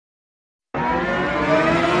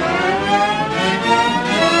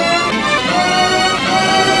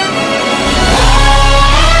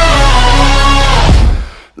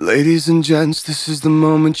Ladies and gents, this is the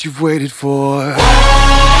moment you've waited for.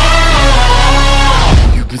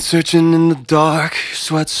 You've been searching in the dark, your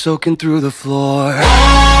sweat soaking through the floor.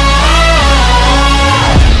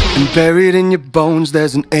 And buried in your bones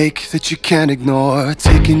there's an ache that you can't ignore.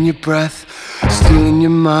 Taking your breath, stealing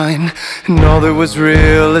your mind, and all that was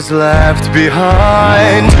real is left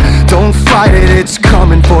behind. Don't fight it, it's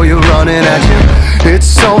coming for you, running at you.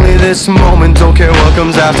 It's only this moment, don't care what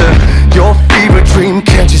comes after. Your fever dream,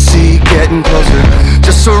 can't you see, getting closer.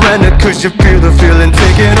 Just surrender cause you feel the feeling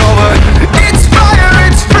taking over. It's